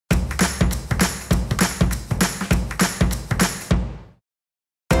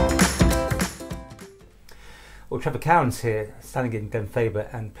Well, Trevor Cowin's here, standing in Glenfaba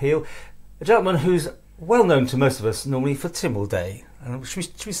and Peel, a gentleman who's well known to most of us normally for Tynwald Day. And should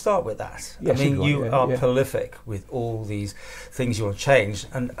we start with that? Yes, I mean, you are prolific with all these things you want to change,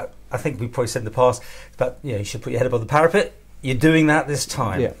 and I think we've probably said in the past about you should put your head above the parapet. You're doing that this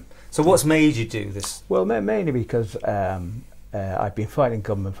time. Yeah. So what's made you do this? Well, mainly because I've been fighting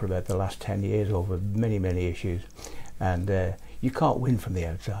government for about the last 10 years over many issues, and you can't win from the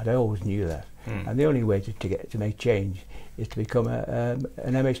outside. I always knew that. And the only way to make change is to become an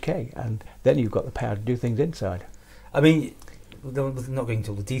MHK, and then you've got the power to do things inside. I mean, not going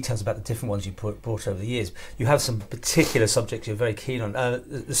into all the details about the different ones you brought over the years. You have some particular subjects you're very keen on.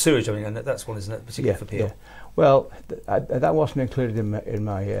 The sewage, I mean, and that's one, isn't it, particularly for Peel? Yeah. Well, that wasn't included in my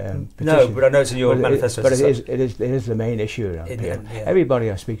petition. No, but I know it's in your manifesto. But it is the main issue around Peel. Yeah. Everybody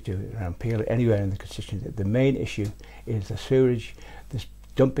I speak to around Peel, anywhere in the constituency, the main issue is the sewage, this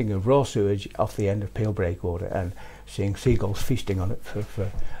dumping of raw sewage off the end of Peel breakwater, and seeing seagulls feasting on it for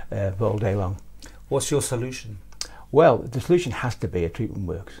all day long. What's your solution? Well, the solution has to be a treatment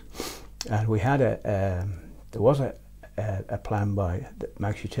works, and we had there was a plan by the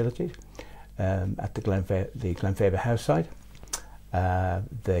Manx Utilities at the Glenfaba house site.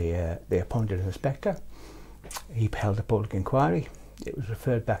 They appointed an inspector. He held a public inquiry. It was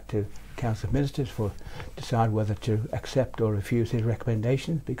referred back to the Council of Ministers to decide whether to accept or refuse his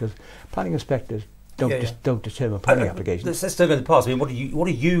recommendations, because planning inspectors don't determine planning applications. Let's go in the past. I mean, what are you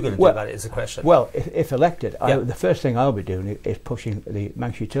going to do about it is the question. Well, if elected, the first thing I'll be doing is pushing the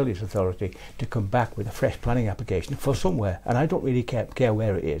Manx Utilities Authority to come back with a fresh planning application for somewhere, and I don't really care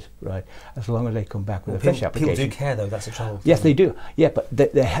where it is, right? As long as they come back with a fresh application. People do care, though. That's the trouble. Yes, they do. Yeah, but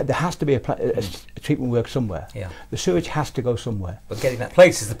there has to be a treatment work somewhere. Yeah. The sewage has to go somewhere. But getting that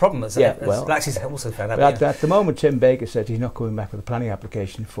place is the problem. As Blacksea's also found out. But at the moment, Tim Baker said he's not coming back with a planning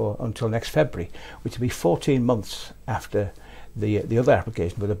application until next February, which will be 14 months after the other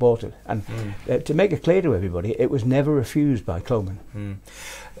application was aborted. And to make it clear to everybody, it was never refused by Cloman.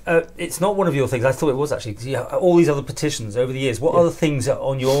 It's not one of your things. I thought it was actually, because you have all these other petitions over the years. What other things are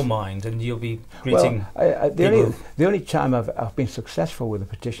on your mind, and you'll be greeting the only time I've been successful with a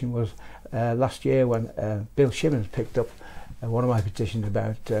petition was last year when Bill Shimmons picked up one of my petitions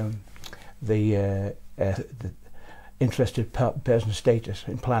about the interested person status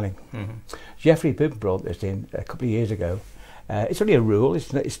in planning. Jeffrey Bibb brought this in a couple of years ago. It's only a rule,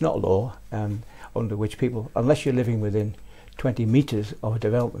 it's not law, under which people, unless you're living within 20 metres of a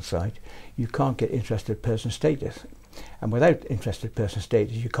development site, you can't get interested person status. And without interested person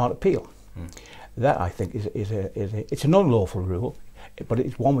status, you can't appeal. That, I think, it's a non-lawful rule, but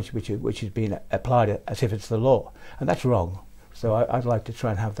it's one which has been applied as if it's the law, and that's wrong. So I'd like to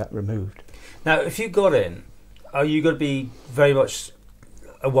try and have that removed. Now, if you got in, are you going to be very much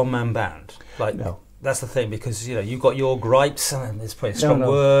a one-man band? No. That's the thing, because you've got your gripes, and it's probably a strong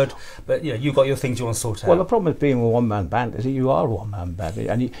word, but you've got your things you want to sort out. Well, the problem with being a one-man band is that you are a one-man band,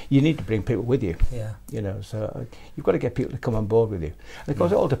 and you need to bring people with you. Yeah. So you've got to get people to come on board with you. And of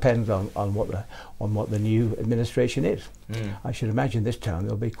course, it all depends on what the new administration is. I should imagine this time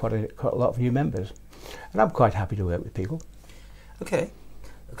there'll be quite a lot of new members, and I'm quite happy to work with people. Okay.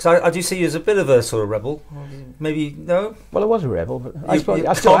 Because I do see you as a bit of a sort of rebel. Maybe, no? Well, I was a rebel, but I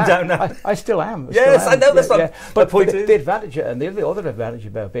still am. I still am. Yes, I know, that's not but the point is, the advantage, and the other advantage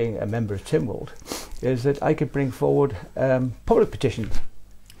about being a member of Tynwald, is that I could bring forward public petitions.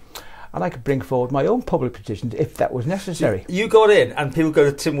 And I could bring forward my own public petitions if that was necessary. You got in, and people go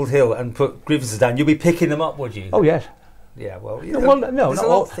to Tynwald Hill and put grievances down, you'll be picking them up, would you? Oh, yes. Yeah, well,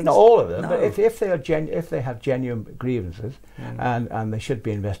 not all of them. No. But if they have genuine grievances and they should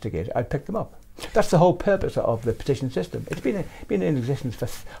be investigated, I'd pick them up. That's the whole purpose of the petition system. It's been in existence for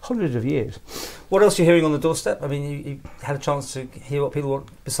hundreds of years. What else are you hearing on the doorstep? I mean, you had a chance to hear what people want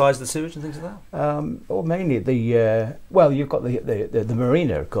besides the sewage and things like that. Well, mainly you've got the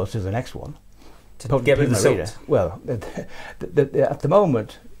marina, of course, is the next one. To get rid of the silt. Well, at the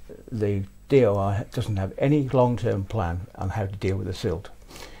moment, the DOR doesn't have any long-term plan on how to deal with the silt.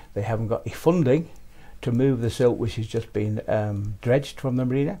 They haven't got any funding to move the silt which has just been dredged from the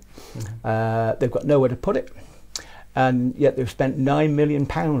marina. They've got nowhere to put it, and yet they've spent £9 million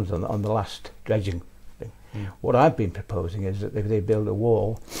on the last dredging thing. What I've been proposing is that they build a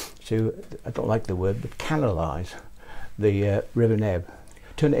wall to, I don't like the word, but canalise the River Neb.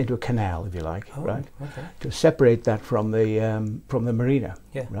 Turn it into a canal, if you like, right? Okay. To separate that from the marina,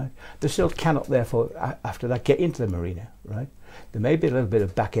 right? The silt cannot, therefore, after that, get into the marina, right? There may be a little bit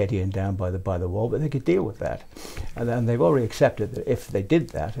of back eddying down by the wall, but they could deal with that. And then they've already accepted that if they did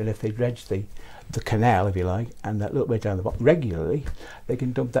that, and if they dredged the canal, if you like, and that little bit down the bottom regularly, they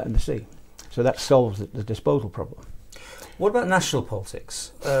can dump that in the sea. So that solves the disposal problem. What about national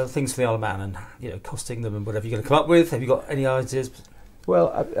politics? Things for the Isle of Man and costing them and whatever you're going to come up with. Have you got any ideas?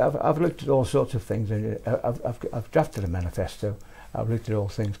 Well, I've looked at all sorts of things, and I've drafted a manifesto. I've looked at all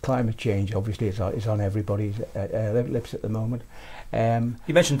things. Climate change, obviously, is on everybody's lips at the moment.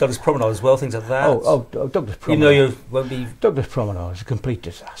 You mentioned Douglas Promenade as well, things like that. Oh, Douglas Promenade. You know you won't be... Douglas Promenade is a complete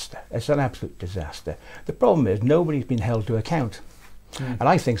disaster. It's an absolute disaster. The problem is nobody's been held to account. And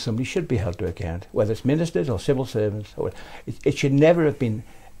I think somebody should be held to account, whether it's ministers or civil servants. It should never have been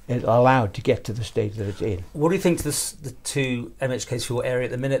allowed to get to the stage that it's in. What do you think to the two MHKs for your area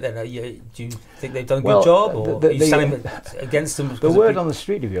at the minute then? Do you think they've done a good job, or are you standing against them? The word on the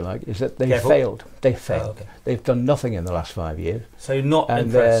street, if you like, is that they failed. They failed. Oh, okay. They've done nothing in the last 5 years. So you're not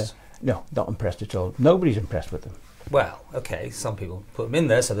impressed? No, not impressed at all. Nobody's impressed with them. Well, okay, some people put them in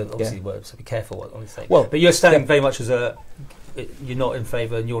there, so that obviously so be careful what you think. Well, but you're standing very much as you're not in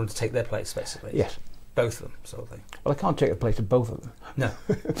favour and you want to take their place, basically. Yes. Both of them, sort of thing. Well, I can't take the place of both of them. No,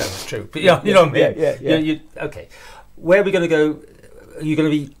 that's true. But you know what I mean? Yeah. Okay. Where are we going to go? Are you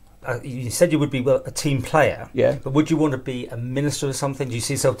going to be... you said you would be a team player. Yeah. But would you want to be a minister or something? Do you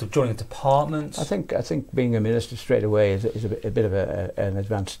see yourself joining a department? I think being a minister straight away is a bit of an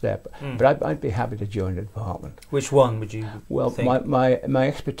advanced step. But I'd be happy to join a department. Which one would you think? My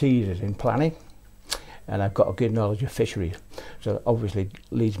expertise is in planning, and I've got a good knowledge of fisheries. So that obviously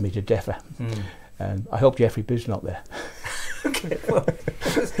leads me to DEFRA. And I hope Jeffrey Booth's not there. Okay, well,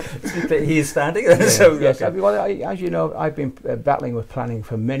 he is standing. Yeah, so, yes, okay. As you know, I've been battling with planning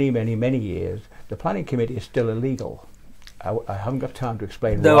for many, many, many years. The planning committee is still illegal. I haven't got time to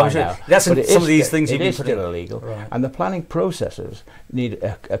explain why I'm sure. now. That's some of these things you've been putting. It is still illegal, right. And the planning processes need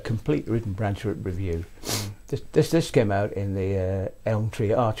a complete written branch review. This came out in the Elm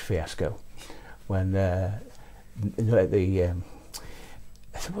Tree Arch fiasco, when there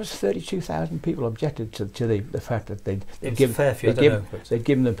was 32,000 people objected to the fact that they'd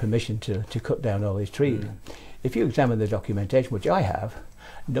given them permission to cut down all these trees. If you examine the documentation, which I have,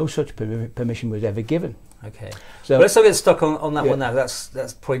 no such permission was ever given. Okay, so let's not get stuck on that one now.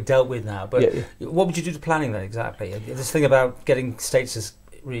 That's probably dealt with now. But what would you do to planning then exactly? This thing about getting states as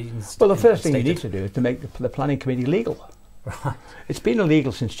well, the first thing you need to do is to make the planning committee legal. Right. It's been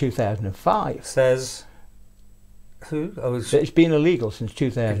illegal since 2005. Says who? It's been illegal since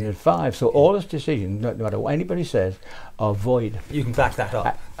 2005. So all its decisions, no matter what anybody says, are void. You can back that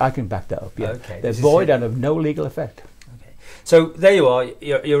up. I can back that up. Yeah. Okay. They're void and of no legal effect. Okay. So there you are.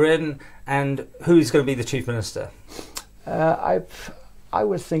 You're in. And who is going to be the chief minister? I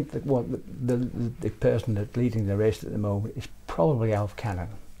would think that the person that's leading the race at the moment is probably Alf Cannon.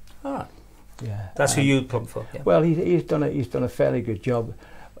 Ah. Yeah. That's who you'd plump for. Yeah. Well, he's done a fairly good job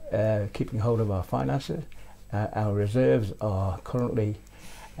keeping hold of our finances. Our reserves are currently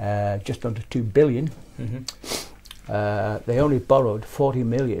just under 2 billion. They only borrowed 40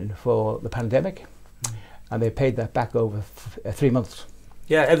 million for the pandemic, and they paid that back over 3 months.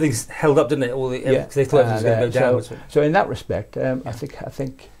 Yeah, everything's held up, didn't it? They thought it was going to go downwards. So in that respect, I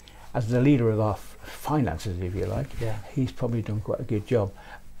think as the leader of our finances, if you like, he's probably done quite a good job.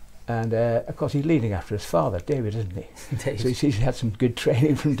 And of course, he's leading after his father, David, isn't he? So he's had some good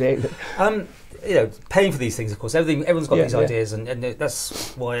training from David. Paying for these things, of course. Everyone's got these ideas, and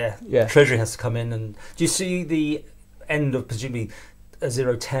that's why Treasury has to come in. And do you see the end of presumably a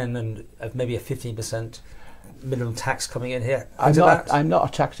 0-10 and maybe a 15% minimum tax coming in here? I'm not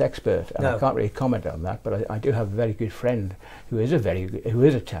a tax expert, and I can't really comment on that. But I do have a very good friend who is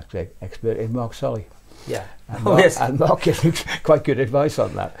a tax expert in Mark Solly. Yeah. And Mark gives me quite good advice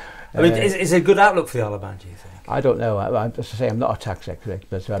on that. I mean, is it a good outlook for the Isle of Man, do you think? I don't know. I'm just to say I'm not a tax expert,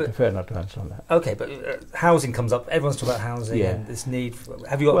 so I prefer not to answer on that. Okay, but housing comes up. Everyone's talking about housing and this need.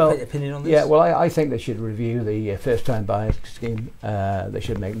 Have you got an opinion on this? Yeah, well, I think they should review the first-time buyers scheme. They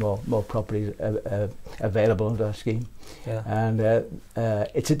should make more properties available under that scheme. Yeah. And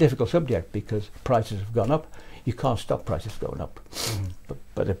it's a difficult subject because prices have gone up. You can't stop prices going up.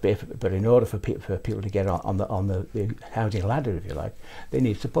 But in order for people to get on the housing ladder, if you like, they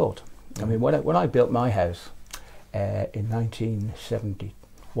need support. I mean, when I built my house in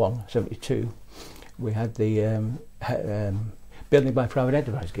 1971, 72, we had the building by private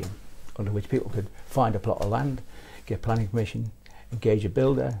enterprise scheme, under which people could find a plot of land, get planning permission, engage a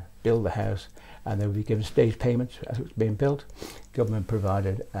builder, build the house, and they would be given staged payments as it was being built. Government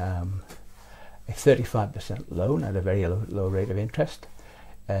provided a 35% loan at a very low rate of interest,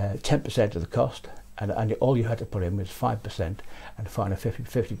 10% of the cost, and all you had to put in was 5% and find a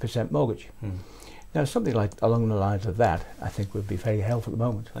 50% mortgage. Now, something like along the lines of that, I think would be very helpful at the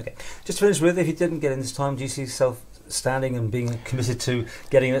moment. Okay. Just to finish with, if you didn't get in this time, do you see yourself standing and being committed to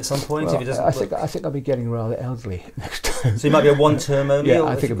getting it at some point? Well, if it doesn't I think I'll be getting rather elderly next time. So you might be a one-term only? Yeah,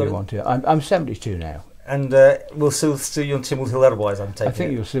 I think it'll be one term. I'm 72 now. And we'll still see you on Timble Hill otherwise, I'm taking I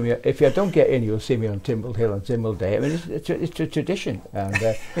think you'll see me, if I don't get in, you'll see me on Timble Hill on Timble Day. I mean, it's a tradition. And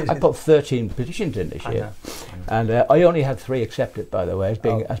I put 13 petitions in this year. And I only had 3 accepted, by the way,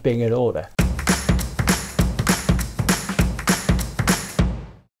 as being in order.